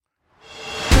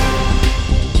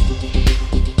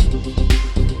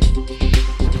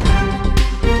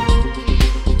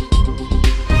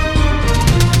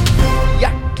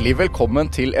hjertelig velkommen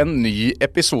til en ny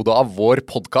episode av vår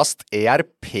podcast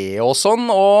ERP og sånn,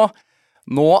 og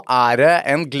nå det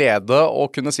en glede å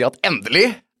kunne si at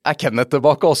endelig Kenneth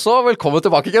tilbake også. Velkommen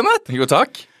tilbake, Kenneth. Jo,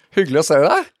 takk. Hyggelig å se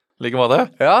deg. Like måte.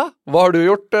 Ja, hva har du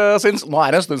gjort siden? Nå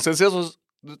det en stund siden, så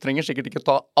du trenger sikkert ikke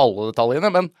ta alle detaljene,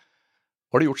 men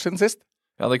hva har du gjort siden sist?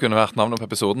 Ja, det kunne vært navnet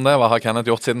på episoden det. Hva har Kenneth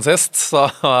gjort siden sist? Så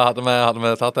hadde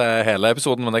vi tatt hele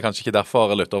episoden, men det kanskje ikke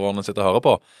derfor lyttervårene sitter og hører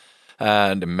på.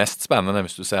 Det mest spennende,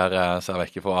 hvis du ser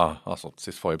vekk fra, altså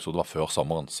sist forrige episode var før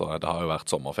sommeren, så det har jo vært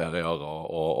sommerferier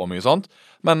og mye sånt.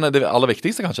 Men det aller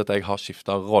viktigste kanskje at jeg har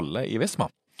skiftet rolle i Visma.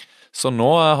 Så nå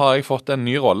har jeg fått en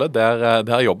ny rolle der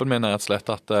jobben min rett og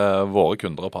slett at våre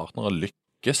kunder og partnere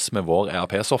lykkes med vår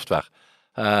ERP-software.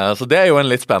 Så det jo en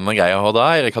litt spennende greie. Og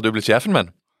da, Eirik, har du blitt sjefen min?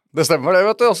 Det stemmer det,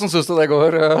 vet du. Hvordan synes du det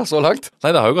går så langt?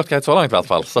 Nei, det har jo gått greit så langt i hvert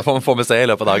fall. Så får vi se i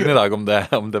løpet av dagen i dag om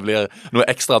det blir noe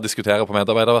ekstra å diskutere på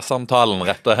medarbeidersamtalen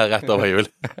rett over jul.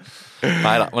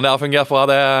 Neida, men det har fungert bra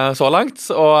det så langt.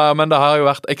 Men det har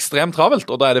jo vært ekstremt travelt,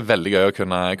 og da det veldig gøy å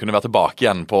kunne være tilbake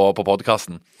igjen på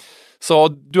podcasten. Så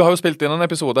du har jo spilt inn en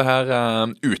episode her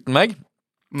uten meg.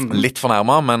 Litt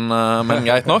fornærmet, men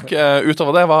greit nok.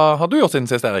 Utover det, hva har du gjort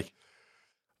siden sist, Eirik?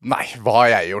 Nei, hva har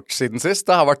jeg gjort siden sist?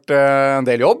 Det har vært en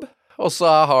del jobb, og så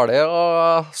har det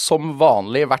som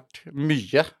vanlig vært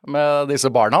mye med disse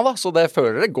barna da, så det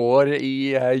føler det går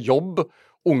i jobb,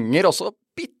 unger, og så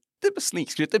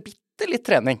snikskryter, bitte litt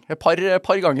trening. Et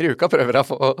par ganger i uka prøver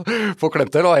jeg å få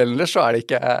klemt til, og ellers så det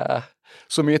ikke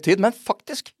så mye tid. Men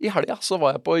faktisk, i helga så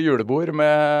var jeg på julebord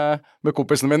med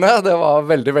kompisene mine. Det var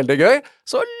veldig, veldig gøy.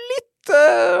 Så litt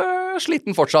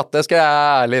sliten fortsatt, det skal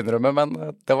jeg ærlig innrømme, men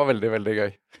det var veldig, veldig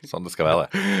gøy. Sånn det skal være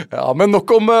det. Ja, men nok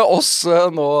om oss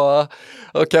nå,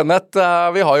 Kenneth.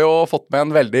 Vi har jo fått med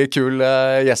en veldig kul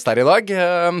gjest her i dag.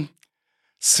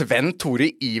 Sven Tore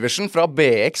Iversen fra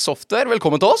BX Software,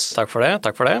 velkommen til oss. Takk for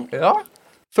det. Ja.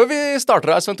 Før vi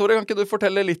starter her, Sven Tore, kan ikke du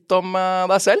fortelle litt om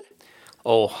deg selv?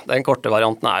 Den korte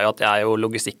varianten jo at jeg jo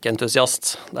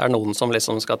logistikkentusiast. Det noen som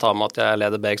liksom skal ta med at jeg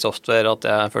leder BX Software, at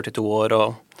jeg 42 år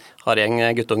og har gjeng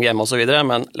guttunge hjemme og så videre,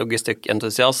 men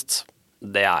logistikkentusiast,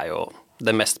 det jo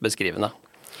det mest beskrivende.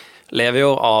 Lever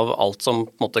jo av alt som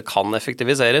på en måte kan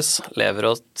effektiviseres, lever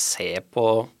å se på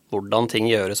hvordan ting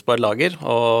gjøres på et lager,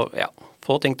 og ja,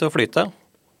 få ting til å flyte.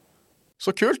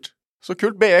 Så kult.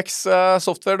 BX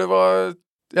Software, du var,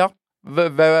 ja,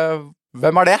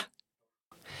 hvem det?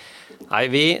 Nei,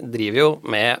 vi driver jo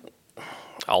med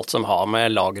alt som har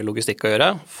med lager og logistikk å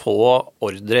gjøre, få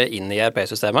ordre inn i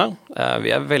ERP-systemet.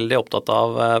 Vi veldig opptatt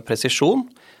av presisjon.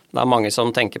 Det mange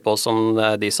som tenker på som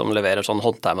de som leverer sånn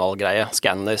håndterminalgreie.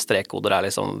 Scanner, strekkoder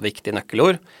liksom viktige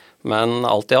nøkkelord. Men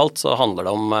alt i alt så handler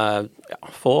det om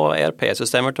få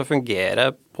ERP-systemer til å fungere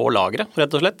på lageret,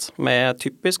 rett og slett.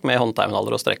 Typisk med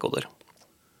håndterminaler og strekkoder.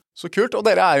 Så kult, og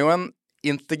dere jo en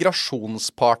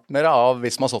integrasjonspartner av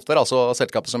Visma Software, altså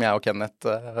selskapet som jeg og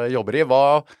Kenneth jobber i.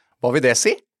 Hva vil det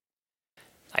si?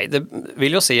 Nei, det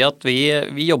vil jo si at vi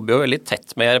jobber jo veldig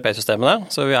tett med ERP-systemene,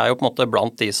 så vi jo på en måte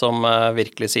blant de som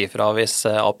virkelig sier fra hvis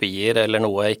API-er eller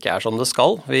noe ikke som det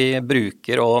skal. Vi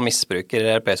bruker og misbruker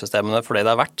ERP-systemene for det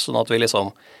det verdt, sånn at vi liksom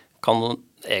kan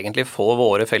egentlig få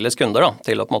våre felles kunder da,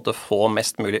 til å på en måte få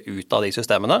mest mulig ut av de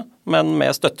systemene, men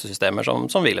med støttesystemer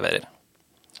som vi leverer.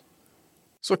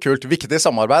 Så kult. Viktig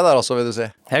samarbeid der også, vil du si.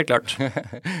 Helt klart.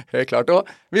 Helt klart. Og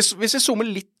hvis vi zoomer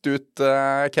litt ut,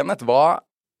 Kenneth,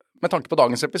 med tanke på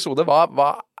dagens episode, hva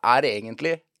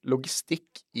egentlig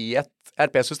logistikk i et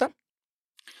ERP-system?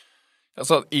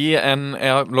 Altså,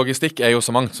 logistikk jo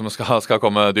så mangt som vi skal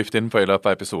komme dypt inn på i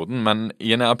løpet av episoden, men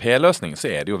i en ERP-løsning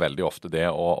så det jo veldig ofte det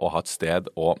å ha et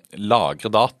sted å lagre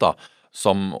data,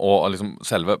 og liksom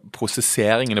selve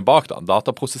prosesseringene bak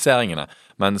dataprosesseringene,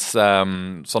 mens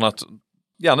sånn at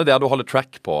gjerne der du holder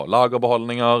track på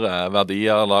lagerbeholdninger,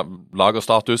 verdier,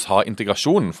 lagerstatus, ha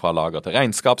integrasjon fra lager til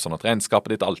regnskap, sånn at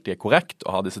regnskapet ditt alltid korrekt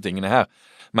og har disse tingene her.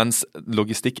 Mens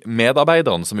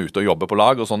logistikkmedarbeideren som ute og jobber på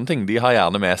lager og sånne ting, de har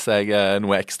gjerne med seg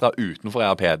noe ekstra utenfor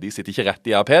ERP. De sitter ikke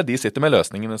rett i ERP, de sitter med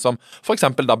løsningene som for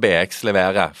eksempel da BX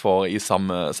leverer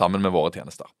sammen med våre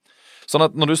tjenester. Sånn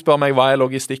at når du spør meg hva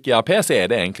logistikk i ERP, så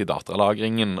det egentlig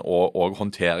datalagringen og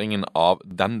håndteringen av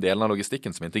den delen av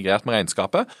logistikken som integrert med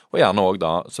regnskapet, og gjerne også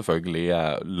da selvfølgelig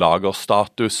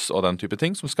lagerstatus og den type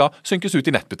ting som skal synkes ut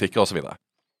i nettbutikker og så videre.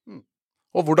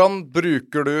 Og hvordan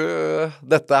bruker du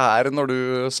dette her når du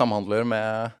samhandler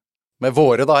med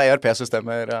våre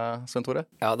ERP-systemer, Sven Tore?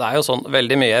 Ja, det jo sånn,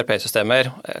 veldig mye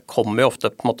ERP-systemer kommer jo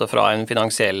ofte på en måte fra en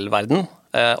finansiell verden,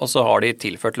 og så har de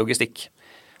tilført logistikk.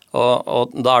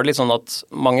 Og da det litt sånn at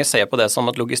mange ser på det som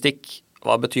at logistikk,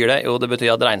 hva betyr det? Jo, det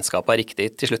betyr at regnskapet riktig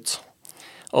til slutt.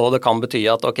 Og det kan bety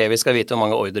at ok, vi skal vite hvor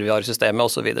mange ordre vi har i systemet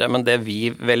og så videre, men det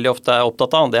vi veldig ofte er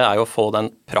opptatt av, det er jo å få den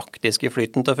praktiske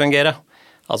flyten til å fungere.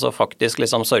 Altså faktisk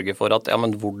liksom sørge for at, ja,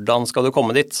 men hvordan skal du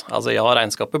komme dit? Altså ja,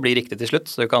 regnskapet blir riktig til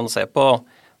slutt, så du kan se på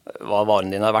hva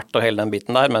varene dine er verdt og hele den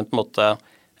biten der, men på en måte,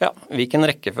 ja, hvilken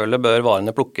rekkefølge bør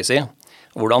varene plukkes i?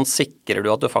 Hvordan sikrer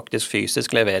du at du faktisk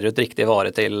fysisk leverer ut riktig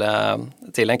vare til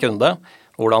en kunde?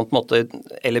 Hvordan på en måte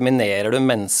eliminerer du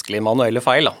menneskelige manuelle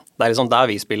feil? Da? Det er liksom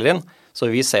der vi spiller inn. Så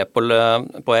vi ser på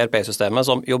ERP-systemet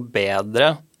som jo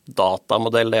bedre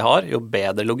datamodell det har, jo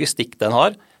bedre logistikk den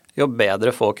har, jo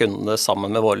bedre får kundene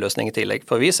sammen med våre løsninger i tillegg.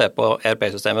 For vi ser på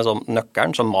ERP-systemet som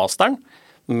nøkkelen, som masteren,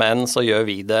 men så gjør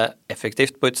vi det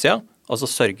effektivt på utsida, og så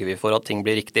sørger vi for at ting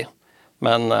blir riktig.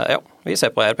 Men ja, vi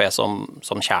ser på ERP som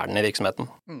kjernen i virksomheten.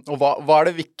 Og hva er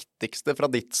det viktigste fra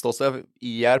ditt ståsted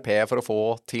i ERP for å få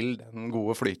til den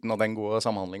gode flyten og den gode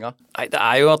samhandlinga? Nei, det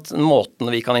er jo at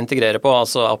måten vi kan integrere på,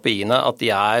 altså API-ene, at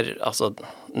de er altså,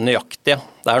 nøyaktige.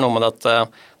 Det er noe med at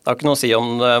det har ikke noe å si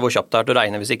om hvor kjapt det er til å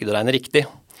regne hvis ikke du regner riktig.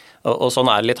 Og sånn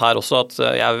er det litt her også, at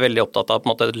jeg er veldig opptatt av på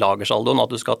en måte lagersaldoen,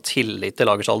 at du skal ha tillit til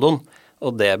lagersaldoen.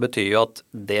 Og det betyr jo at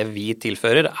det vi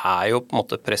tilfører er jo på en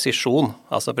måte presisjon.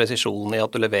 Altså presisjon i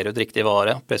at du leverer ut riktig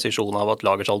vare, presisjon av at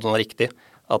lagersaldoen er riktig,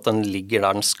 at den ligger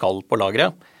der den skal på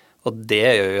lageret. Og det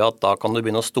gjør jo at da kan du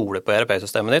begynne å stole på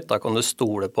ERP-systemet ditt, da kan du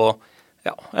stole på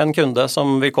en kunde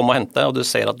som vil komme og hente, og du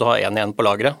ser at du har en igjen på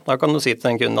lageret. Da kan du si til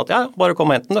den kunden at ja, bare kom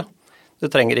og hente den du. Du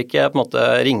trenger ikke på en måte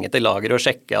ringe til lageret og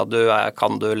sjekke at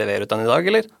kan du levere ut den i dag,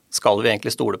 eller skal vi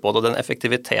egentlig stole på det? Og den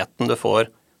effektiviteten du får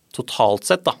totalt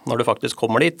sett da, når du faktisk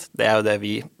kommer dit, det er jo det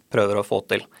vi prøver å få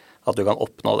til, at du kan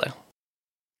oppnå det.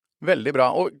 Veldig bra.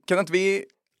 Og Kenneth, vi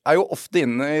er jo ofte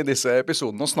inne i disse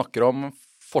episodene og snakker om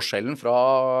forskjellen fra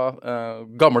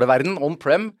gamle verden,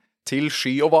 on-prem, til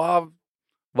sky. Og hva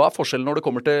er forskjellen når det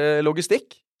kommer til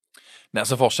logistikk? Nei,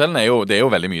 så forskjellen det er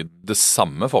jo veldig mye det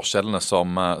samme forskjellene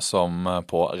som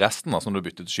på resten. Altså når du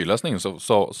bytter til skyløsningen,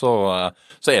 så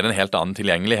er det en helt annen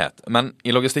tilgjengelighet. Men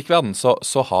i logistikkverden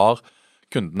så har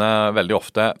kundene veldig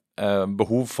ofte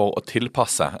behov for å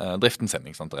tilpasse driften sin.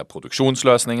 Ikke sant? Det er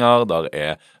produksjonsløsninger, du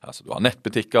har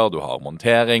nettbutikker, du har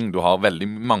montering, du har veldig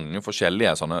mange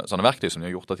forskjellige sånne verktøy som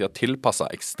har gjort at de har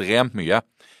tilpasset ekstremt mye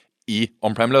i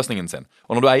on-prem-løsningen sin.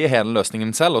 Og når du eier hele løsningen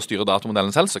selv og styrer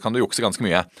datamodellen selv, så kan du jukse ganske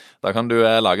mye. Da kan du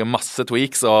lage masse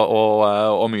tweaks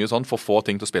og mye sånn for å få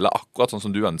ting til å spille akkurat sånn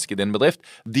som du ønsker i din bedrift.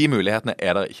 De mulighetene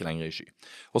er der ikke lenger i sky.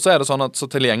 Og så er det sånn at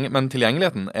men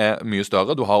tilgjengeligheten er mye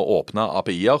større. Du har åpne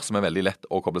API-er som er veldig lett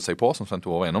å koble seg på, som Sven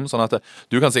Tore var innom. Sånn at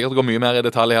du kan sikkert gå mye mer i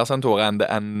detalj her, Sven Tore,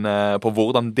 enn på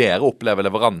hvordan dere opplever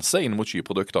leveranse inn mot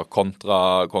skyprodukter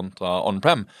kontra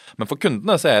on-prem. Men for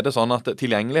kundene så er det sånn at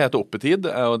tilgjengelighet og oppetid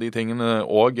og de tingene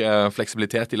og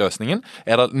fleksibilitet i løsningen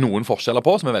er det noen forskjeller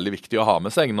på som er veldig viktig å ha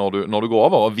med seg når du går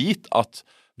over, og vit at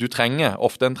du trenger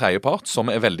ofte en tredjepart som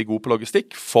er veldig god på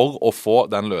logistikk for å få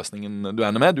den løsningen du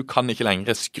ender med. Du kan ikke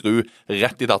lenger skru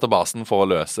rett i databasen for å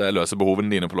løse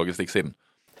behovene dine på logistikksiden.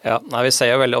 Ja, vi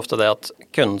ser jo veldig ofte det at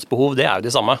kundens behov, det er jo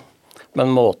de samme.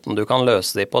 Men måten du kan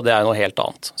løse de på, det er noe helt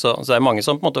annet. Så det er mange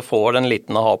som på en måte får en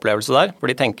liten aha-opplevelse der,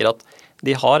 for de tenker at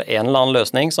de har en eller annen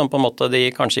løsning som på en måte de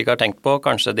kanskje ikke har tenkt på,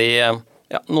 kanskje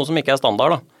noe som ikke er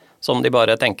standard da, som de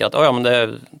bare tenker at, men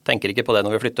det tenker ikke på det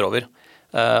når vi flytter over.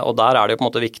 Og der er det jo på en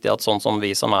måte viktig at sånn som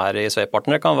vi som er i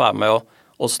Sve-partnere kan være med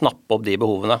å snappe opp de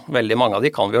behovene. Veldig mange av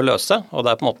de kan vi jo løse, og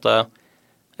det er på en måte,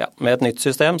 med et nytt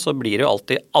system så blir det jo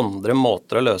alltid andre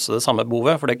måter å løse det samme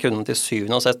behovet, for det kunden til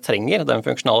syvende og sett trenger, den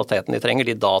funksjonaliteten de trenger,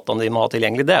 de dataene de må ha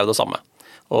tilgjengelig, det er jo det samme.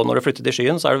 Og når du flytter til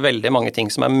skyen, så er det veldig mange ting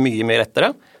som er mye, mye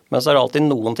lettere, men så er det alltid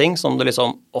noen ting som du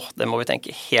liksom, det må vi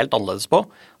tenke helt annerledes på,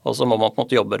 og så må man på en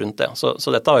måte jobbe rundt det.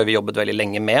 Så dette har vi jobbet veldig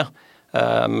lenge med,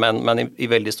 men i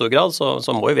veldig stor grad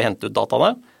så må vi hente ut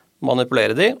dataene,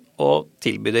 manipulere de og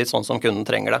tilby de sånn som kunden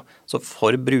trenger det. Så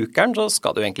for brukeren så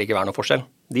skal det jo egentlig ikke være noe forskjell.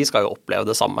 De skal jo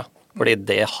oppleve det samme, fordi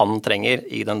det han trenger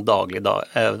i den daglige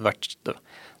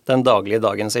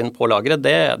dagen sin på lageret,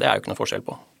 det er jo ikke noe forskjell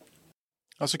på.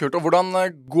 Ja, så kult. Og hvordan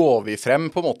går vi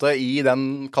frem på en måte i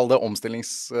den, kall det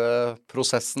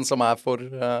omstillingsprosessen som er for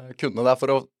kundene der, for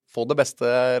å få det beste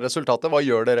resultatet? Hva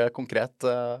gjør dere konkret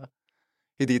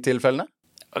i de tilfellene?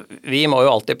 Vi må jo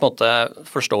alltid på en måte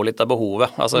forstå litt av behovet.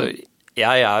 Altså,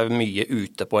 jeg er mye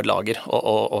ute på et lager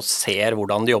og ser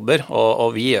hvordan de jobber,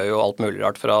 og vi gjør jo alt mulig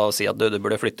rart fra å si at du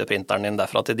burde flytte printeren din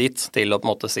derfra til dit, til å på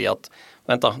en måte si at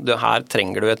vent da, her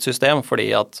trenger du et system, fordi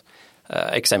at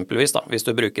eksempelvis da, hvis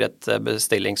du bruker et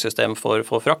bestillingssystem for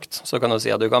frakt, så kan du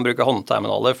si at du kan bruke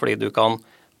håndterminaler fordi du kan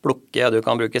plukke, du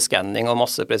kan bruke scanning og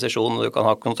masse presisjon, og du kan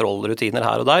ha kontrollrutiner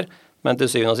her og der, men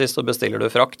til syvende og sist så bestiller du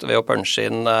frakt ved å punche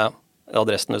inn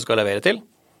adressen du skal levere til.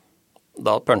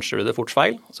 da puncher du det fort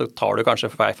feil, så tar du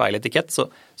kanskje feil etikett,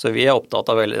 så vi opptatt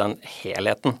av veldig den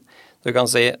helheten. Du kan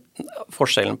si,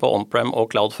 forskjellen på on-prem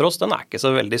og cloud for oss, den ikke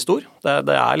så veldig stor.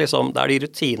 Det er de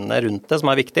rutinene rundt det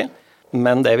som viktig,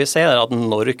 men det vi ser at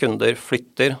når kunder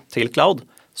flytter til cloud,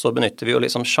 så benytter vi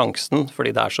jo sjansen,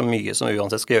 fordi det så mye som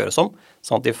uansett skal gjøres om,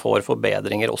 sånn at de får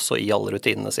forbedringer også i alle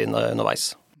rutinene sine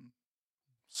underveis.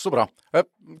 Så bra.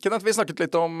 Kenneth, vi snakket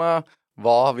litt om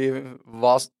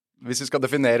hvis vi skal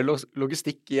definere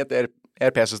logistikk i et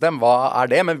ERP-system, hva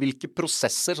det? Men hvilke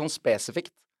prosesser sånn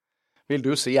spesifikt vil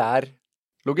du si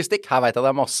logistikk? Her vet jeg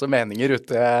det masse meninger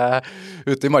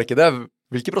ute i markedet.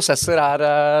 Hvilke prosesser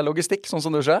logistikk, sånn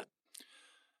som du ser?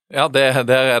 Ja, der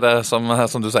det som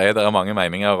du sier, det mange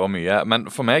meninger og mye. Men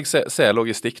for meg så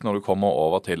logistikk når du kommer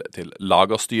over til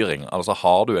lagerstyring. Altså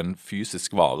har du en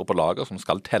fysisk vare på lager som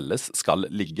skal telles, skal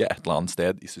ligge et eller annet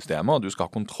sted i systemet, og du skal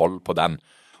ha kontroll på den.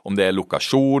 Om det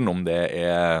lokasjon, om det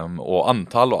og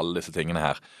antall og alle disse tingene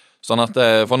her. Sånn at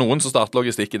for noen så starter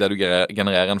logistikk i det du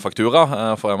genererer en faktura.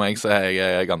 For meg så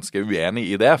jeg ganske uenig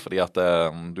i det, fordi at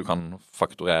du kan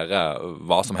fakturere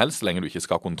hva som helst så lenge du ikke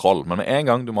skal ha kontroll. Men med en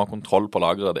gang du må ha kontroll på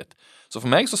lageret ditt. Så for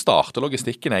meg så starter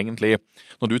logistikken egentlig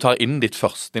når du tar inn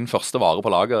din første vare på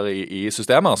lager i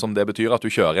systemet, som det betyr at du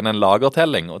kjører inn en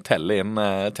lagertelling og teller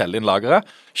inn lageret.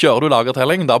 Kjører du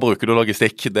lagertelling, da bruker du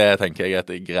logistikk. Det tenker jeg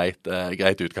et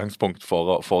greit utgangspunkt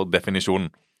for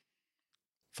definisjonen.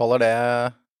 Faller det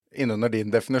innunder din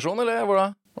definisjon, eller hvordan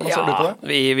ser du på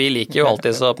det? Vi liker jo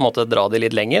alltid så på en måte dra det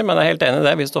litt lenger, men jeg helt enig i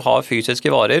det. Hvis du har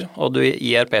fysiske varer, og du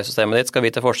i ERP-systemet ditt skal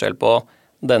vite forskjell på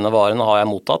denne varen har jeg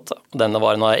mottatt, denne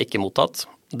varen har jeg ikke mottatt,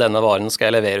 denne varen skal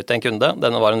jeg levere ut til en kunde,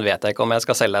 denne varen vet jeg ikke om jeg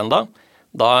skal selge enda,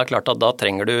 da klart at da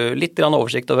trenger du litt grann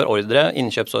oversikt over ordre,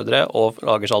 innkjøpsordre og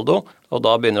lagersaldo, og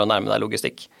da begynner du å nærme deg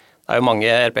logistikk. Det jo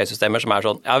mange ERP-systemer som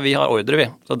sånn, ja, vi har ordre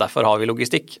vi, så derfor har vi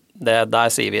logistikk.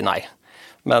 Der sier vi nei.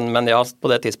 Men ja, på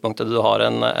det tidspunktet du har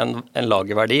en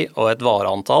lagerverdi og et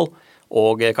vareantall,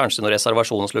 og kanskje noe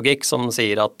reservasjonslogikk som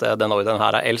sier at den ordren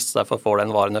her eldst, derfor får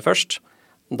den varene først,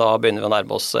 da begynner vi å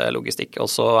nærme oss logistikk. Og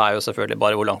så jo selvfølgelig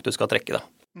bare hvor langt du skal trekke det.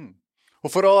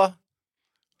 Og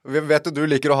vi vet du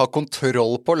liker å ha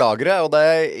kontroll på lageret, og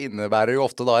det innebærer jo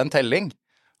ofte da en telling.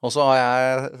 Og så har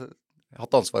jeg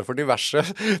hatt ansvar for diverse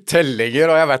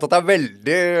tellinger, og jeg vet at det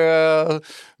veldig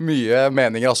mye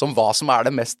meninger også om hva som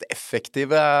det mest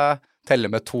effektive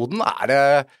tellemetoden. Det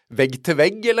vegg til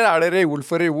vegg, eller det reol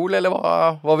for reol, eller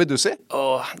hva vil du si?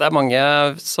 Det mange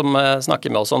som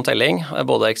snakker med oss om telling,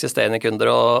 både eksisterende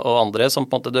kunder og andre, som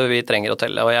på en måte vi trenger å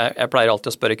telle, og jeg pleier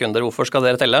alltid å spørre kunder, hvorfor skal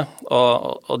dere telle?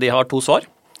 Og de har 2 svar.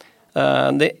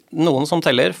 Noen som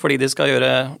teller fordi de skal gjøre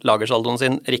lagersaldoen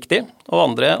sin riktig, og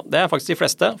andre, det faktisk de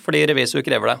fleste, fordi revisor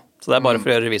krever det. Så det bare for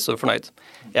å gjøre revisor fornøyd.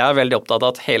 Jeg veldig opptatt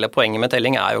av at hele poenget med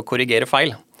telling jo å korrigere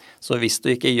feil. Så hvis du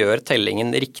ikke gjør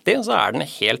tellingen riktig, så den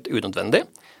helt unødvendig.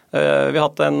 Vi har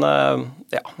hatt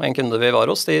en kunde vi var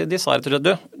hos, de sa rett og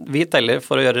slett, vi teller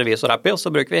for å gjøre revisor happy, og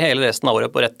så bruker vi hele resten av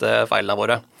året på å rette feilene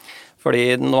våre.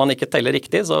 Fordi når man ikke teller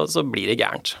riktig, så blir det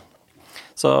gærent.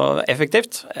 Så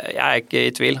effektivt, jeg ikke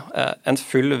i tvil. En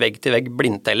full vegg-til-vegg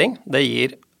blindtelling, det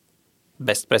gir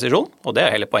best presisjon, og det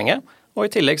hele poenget. Og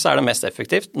i tillegg så det mest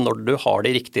effektivt når du har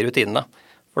de riktige rutinene.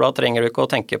 For da trenger du ikke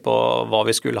å tenke på hva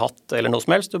vi skulle hatt eller noe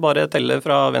som helst. Du bare teller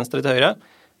fra venstre til høyre.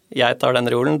 Jeg tar den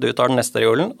reolen, du tar den neste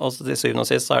reolen, og til syvende og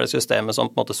sist så det systemet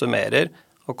som på en måte summerer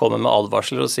og kommer med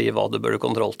advarsler og sier hva du burde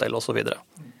kontroll til og så videre.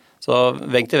 Så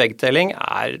vegg-til-vegg-telling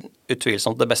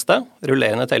utvilsomt det beste.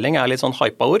 Rullerende telling litt sånn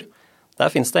hypa ord.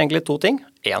 Der finnes det egentlig 2 ting.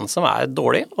 En som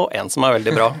dårlig, og en som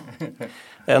veldig bra.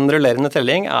 En rullerende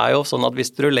telling jo sånn at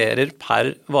hvis du rullerer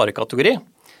per varekategori,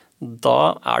 da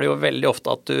det jo veldig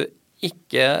ofte at du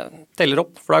ikke teller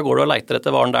opp, for da går du og leiter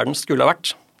etter varen der den skulle ha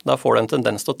vært. Da får du en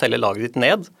tendens til å telle lageret ditt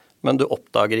ned, men du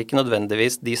oppdager ikke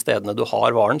nødvendigvis de stedene du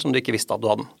har varen som du ikke visste at du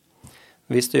hadde den.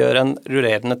 Hvis du gjør en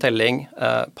rullerende telling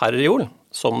per reol,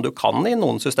 som du kan i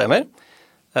noen systemer,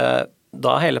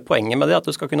 da hele poenget med det at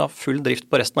du skal kunne ha full drift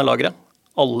på resten av lageret.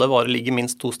 Alle varer ligger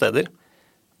minst 2 steder.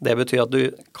 Det betyr at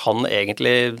du kan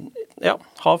egentlig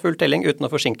ha full telling uten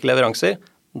å forsinke leveranser.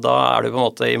 Da du på en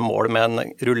måte i mål med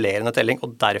en rullerende telling,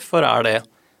 og derfor det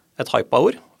et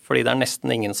hypa-ord, fordi det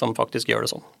nesten ingen som faktisk gjør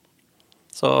det sånn.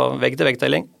 Så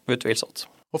vegg-til-vegg-telling, utvilsomt.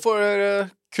 Og for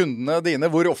kundene dine,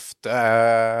 hvor ofte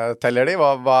teller de?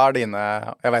 Hva dine?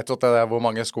 Jeg vet jo at hvor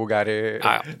mange skog i...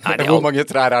 hvor mange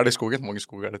trær det i skogen? Hvor mange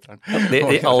skog det i trærne?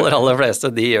 De aller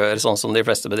fleste, de gjør sånn som de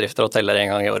fleste bedrifter og teller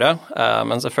en gang i året.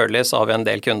 Men selvfølgelig så har vi en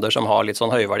del kunder som har litt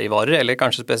sånn høyverdivarer, eller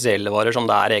kanskje spesielle varer som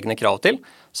det egne krav til,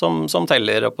 som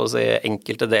teller på å si,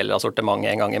 enkelte deler av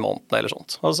sortimentet en gang i måneden eller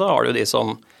sånt. Og så har du de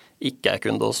som ikke er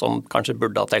kunde hos, som kanskje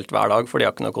burde ha telt hver dag, for de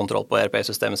har ikke noe kontroll på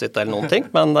ERP-systemet sitt eller noen ting,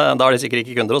 men da er de sikkert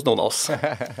ikke kunder hos noen av oss.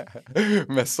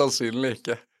 Mest sannsynlig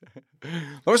ikke.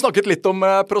 Nå har vi snakket litt om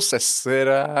prosesser,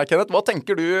 Kenneth. Hva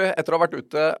tenker du etter å ha vært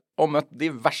ute og møtt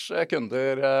diverse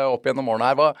kunder opp gjennom årene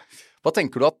her? Hva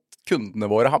tenker du at kundene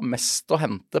våre har mest å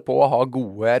hente på å ha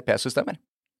gode ERP-systemer?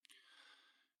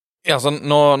 Ja, så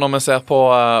når vi ser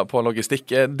på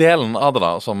logistikkdelen av det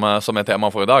da, som er tema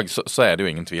for i dag, så er det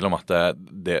jo ingen tvil om at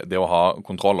det å ha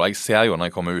kontroll, og jeg ser jo når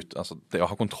jeg kommer ut, altså det å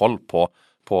ha kontroll på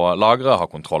lagre, ha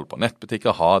kontroll på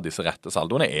nettbutikker, ha disse rette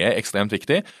saldoene er ekstremt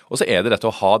viktig. Og så er det dette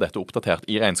å ha dette oppdatert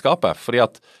i regnskapet, fordi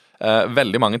at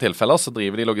veldig mange tilfeller så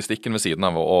driver de logistikken ved siden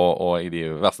av, og i de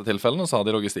verste tilfellene så har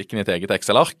de logistikken i et eget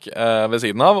Excel-ark ved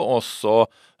siden av, og så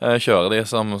kjører de,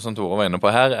 som Tore var inne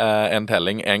på her, en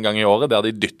telling en gang i året der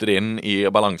de dytter det inn i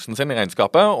balansen sin i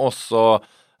regnskapet, og så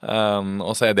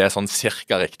er det sånn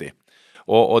cirka riktig.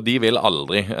 Og de vil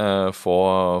aldri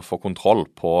få kontroll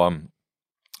på.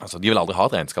 Altså, de vil aldri ha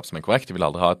et regnskap som er korrekt, de vil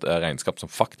aldri ha et regnskap som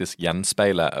faktisk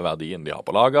gjenspeiler verdien de har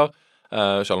på lager,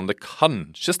 selv om det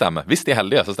kanskje stemmer. Hvis de er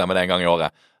heldige, så stemmer det en gang i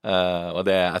året, og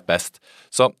det er et best.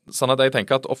 Sånn at jeg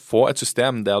tenker at å få et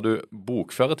system der du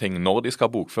bokfører ting når de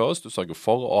skal bokføres, du sørger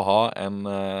for å ha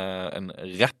en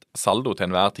rett saldo til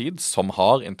enhver tid, som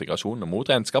har integrasjoner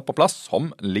mot regnskap på plass,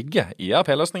 som ligger i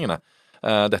ERP-løsningene.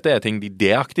 Dette er ting de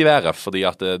deaktiverer fordi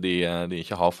at de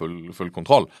ikke har full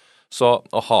kontroll. Så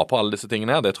å ha på alle disse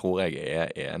tingene her, det tror jeg er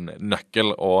en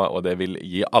nøkkel, og det vil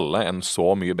gi alle en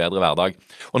så mye bedre hverdag.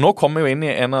 Og nå kommer vi jo inn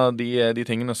i en av de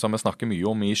tingene som vi snakker mye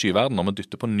om i skyverden, når vi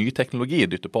dytter på ny teknologi,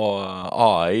 dytter på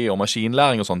AI og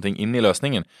maskinlæring og sånne ting inn i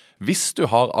løsningen. Hvis du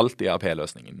har alt i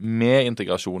ERP-løsningen, med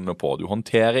integrasjonene på, du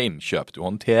håndterer innkjøp, du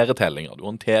håndterer tellinger, du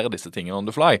håndterer disse tingene on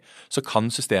the fly, så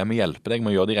kan systemet hjelpe deg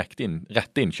med å gjøre de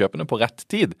rette innkjøpene på rett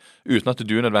tid, uten at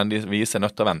du nødvendigvis er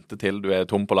nødt til å vente til du er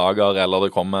tom på lager, eller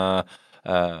det kommer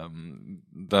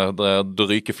det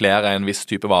ryker flere en viss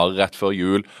type varer rett før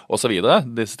jul og så videre.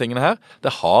 Disse tingene her,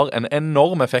 det har en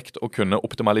enorm effekt å kunne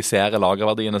optimalisere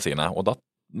lagerverdiene sine, og da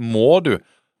må du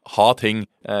ha ting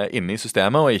inne i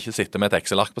systemet og ikke sitte med et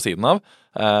Excel-ark på siden av.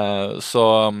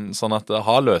 Sånn at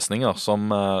ha løsninger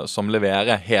som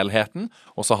leverer helheten,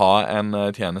 og så ha en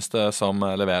tjeneste som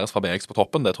leveres fra BX på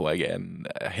toppen, det tror jeg er en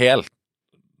helt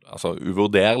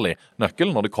uvurderlig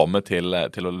nøkkel når det kommer til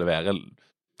å levere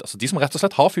de som rett og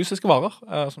slett har fysiske varer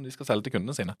som de skal selge til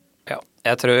kundene sine. Ja,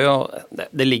 jeg tror jo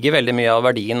det ligger veldig mye av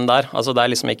verdien der. Altså det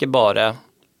er liksom ikke bare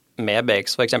med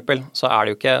BX for eksempel, så er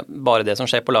det jo ikke bare det som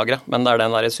skjer på lageret, men det er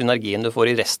den der synergien du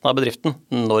får i resten av bedriften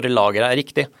når lageret er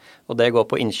riktig. Og det går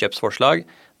på innkjøpsforslag,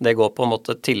 det går på en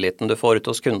måte tilliten du får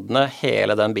ut hos kundene,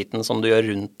 hele den biten som du gjør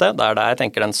rundt det, det er der jeg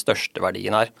tenker den største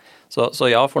verdien er. Så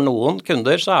ja, for noen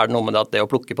kunder så er det noe med det at det å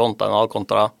plukke på håndtegn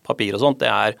kontra papir og sånt,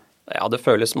 det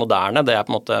føles moderne, det er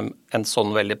på en måte en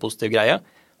sånn veldig positiv greie.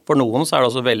 For noen så er det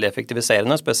også veldig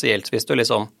effektiviserende, spesielt hvis du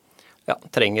liksom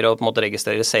trenger å på en måte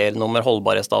registrere serienummer,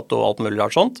 holdbarhetsdato og alt mulig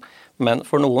rart sånt. Men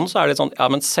for noen så er det sånn,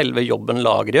 men selve jobben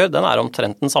lager gjør, den er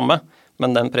omtrent den samme.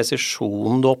 Men den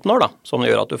presisjonen du oppnår da, som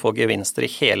gjør at du får gevinster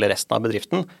i hele resten av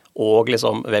bedriften, og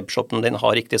liksom webshoppen din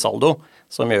har riktig saldo,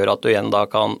 som gjør at du igjen da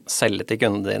kan selge til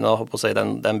kundene dine og på å si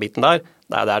den biten der,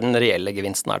 det er den reelle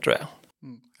gevinsten her, tror jeg.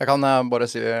 Jeg kan bare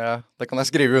si, det kan jeg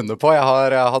skrive under på. Jeg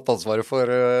har hatt ansvaret for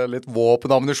litt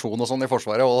våpen og ammunisjon og sånn i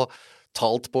Forsvaret, og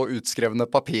talt på utskrevne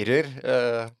papirer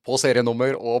på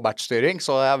serienummer og batchstyring,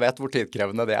 så jeg vet hvor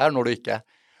tidkrevende det er når du ikke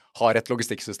har et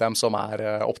logistikksystem som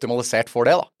er optimalisert for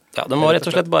det da. Ja, det må rett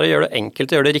og slett bare gjøre det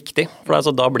enkelt å gjøre det riktig,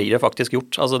 for da blir det faktisk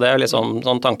gjort. Altså det er liksom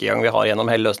sånn tankegang vi har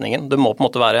gjennom hele løsningen. Det må på en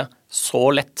måte være så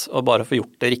lett å bare få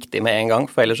gjort det riktig med en gang,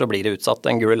 for ellers så blir det utsatt.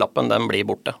 Den gule lappen, den blir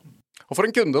borte. Og for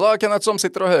en kunde da, Kenneth, som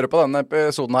sitter og hører på denne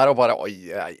episoden her og bare,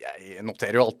 jeg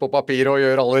noterer jo alt på papir og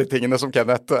gjør alle de tingene som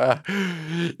Kenneth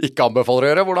ikke anbefaler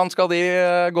å gjøre. Hvordan skal de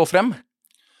gå frem?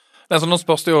 Nå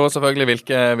spørs det jo selvfølgelig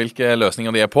hvilke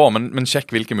løsninger de er på, men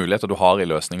sjekk hvilke muligheter du har i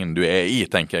løsningen du er i,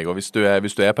 tenker jeg. Og hvis du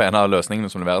er på en av løsningene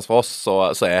som leveres for oss,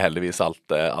 så er heldigvis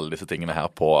alle disse tingene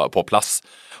her på plass.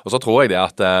 Og så tror jeg det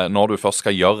at når du først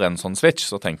skal gjøre en sånn switch,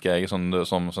 så tenker jeg som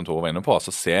Tore var inne på,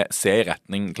 så se i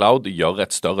retning cloud, gjør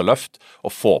et større løft,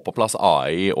 og få på plass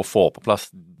AI, og få på plass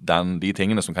de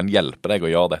tingene som kan hjelpe deg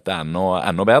å gjøre dette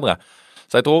enda bedre.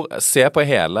 Så jeg tror, se på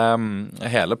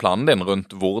hele planen din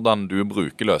rundt hvordan du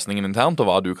bruker løsningen internt, og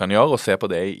hva du kan gjøre, og se på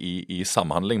det i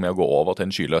samhandling med å gå over til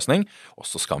en skyløsning. Og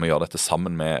så skal vi gjøre dette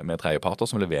sammen med tredjeparter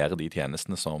som leverer de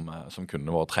tjenestene som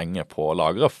kundene våre trenger på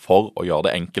lageret for å gjøre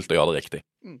det enkelt og gjøre det riktig.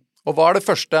 Og hva er det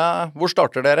første, hvor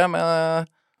starter dere med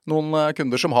noen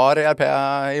kunder som har ERP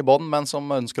i bånn, men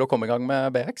som ønsker å komme i gang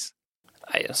med BX?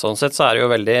 Nei, sånn sett så det jo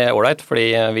veldig ålreit,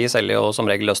 fordi vi selger jo som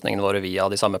regel løsningene våre via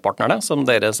de samme partnerne som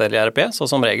dere selger i ERP, så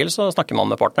som regel så snakker man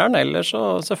med partneren, eller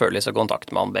så selvfølgelig så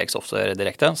kontakter man BX Software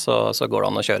direkte, så går det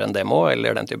an å kjøre en demo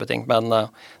eller den type ting, men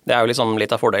det jo liksom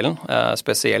litt av fordelen,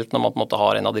 spesielt når man på en måte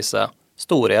har en av disse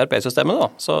store ERP-systemene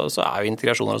da, så jo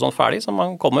integrasjoner og sånn ferdig, så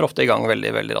man kommer ofte i gang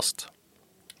veldig, veldig raskt.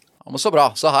 Ja, men så bra.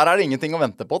 Så her det ingenting å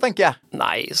vente på, tenker jeg.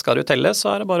 Nei, skal du telle,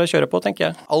 så det bare å kjøre på, tenker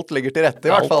jeg. Alt ligger til rette,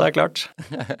 i hvert fall. Alt klart.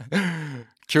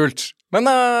 Kult. Men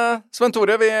Sven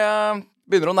Tore, vi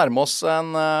begynner å nærme oss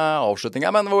en avslutning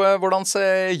her, men hvordan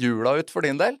ser jula ut for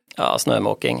din del? Ja,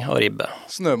 snømåking og ribbe.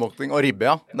 Snømåking og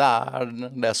ribbe, ja. Det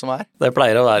det som Det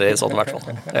pleier å være sånn, i hvert fall.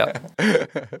 Ja.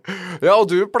 Ja, og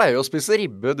du pleier å spise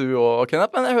ribbe, du også,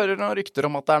 Kenneth, men jeg hører noen rykter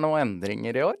om at det noen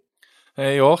endringer i år.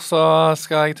 I år så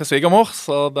skal jeg til svigermor,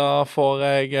 så da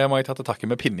må jeg ta til takke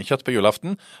med pinnekjøtt på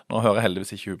julaften. Nå hører jeg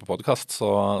heldigvis ikke hun på podcast, så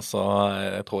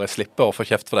jeg tror jeg slipper å få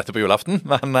kjeft for dette på julaften.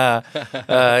 Men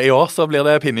i år så blir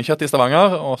det pinnekjøtt i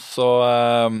Stavanger, og så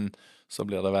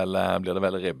blir det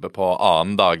vel ribbe på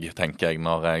annen dag, tenker jeg,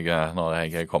 når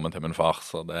jeg kommer til min far.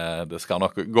 Så det skal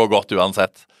nok gå godt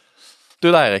uansett.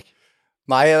 Du da, Eirik?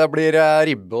 Nei, det blir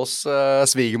ribbe hos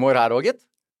svigermor her også, gitt.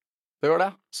 Det gjør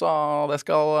det, så det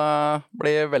skal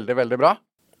bli veldig, veldig bra.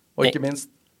 Og ikke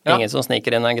minst... Ja. Ingen som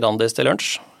sniker inn en Grandis til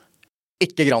lunsj?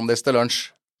 Ikke Grandis til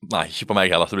lunsj. Nei, ikke på meg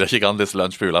heller. Det blir ikke Grandis til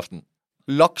lunsj på julaften.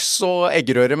 Laks og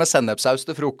eggerøre med sennepsaus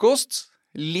til frokost.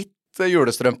 Litt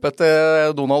julestrømpe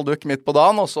til Donald Duck midt på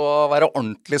dagen, og så være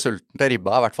ordentlig sulten til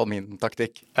ribba I hvert fall min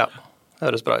taktikk. Ja. Det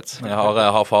høres bra ut. Jeg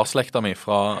har farslekta mi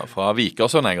fra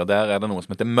Vikersund, og der det noe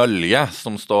som heter mølje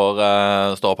som står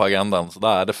på agendaen. Så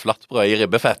da det flattbrød I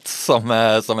ribbefett som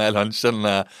lunsjen,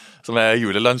 som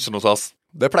julelunsjen hos oss.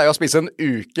 Det pleier jeg å spise en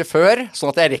uke før, sånn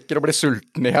at jeg rekker å bli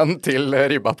sulten igjen til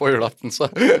ribba på julaften. Så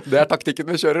det taktikken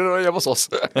vi kjører hjemme hos oss.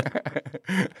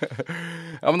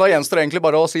 Ja, men da gjenstår det egentlig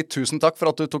bare å si tusen takk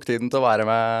for at du tok tiden til å være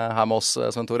med her med oss,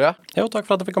 Sven Tore. Jo, takk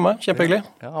for at du fikk komme. Kjempehyggelig.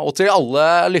 Ja, og til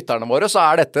alle lytterne våre så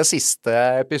dette siste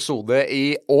episode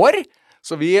I år.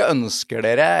 Så vi ønsker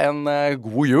dere en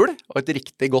god jul og et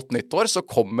riktig godt nyttår, så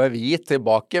kommer vi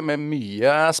tilbake med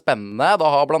mye spennende. Da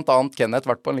har blant annet Kenneth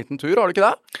vært på en liten tur, har du ikke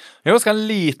det? Jo, jeg skal en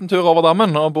liten tur over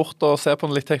dammen og bort og se på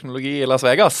litt teknologi I Las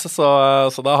Vegas,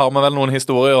 så da har vi vel noen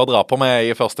historier å dra på med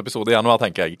I første episode I januar,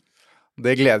 tenker jeg.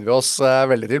 Det gleder vi oss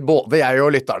veldig til, både jeg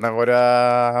og lytterne våre,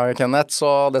 Kenneth,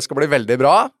 så det skal bli veldig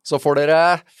bra. Så får dere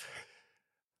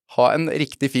ha en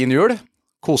riktig fin jul,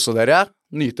 kose dere,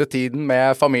 nyte tiden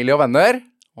med familie og venner,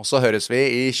 og så høres vi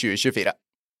I 2024.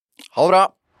 Ha det bra!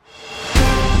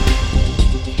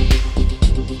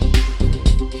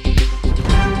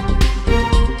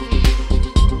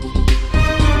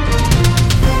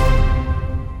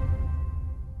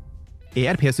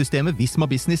 ERP-systemet Visma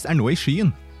Business nå I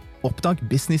skyen. Oppdag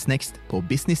Business Next på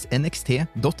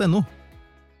businessnxt.no.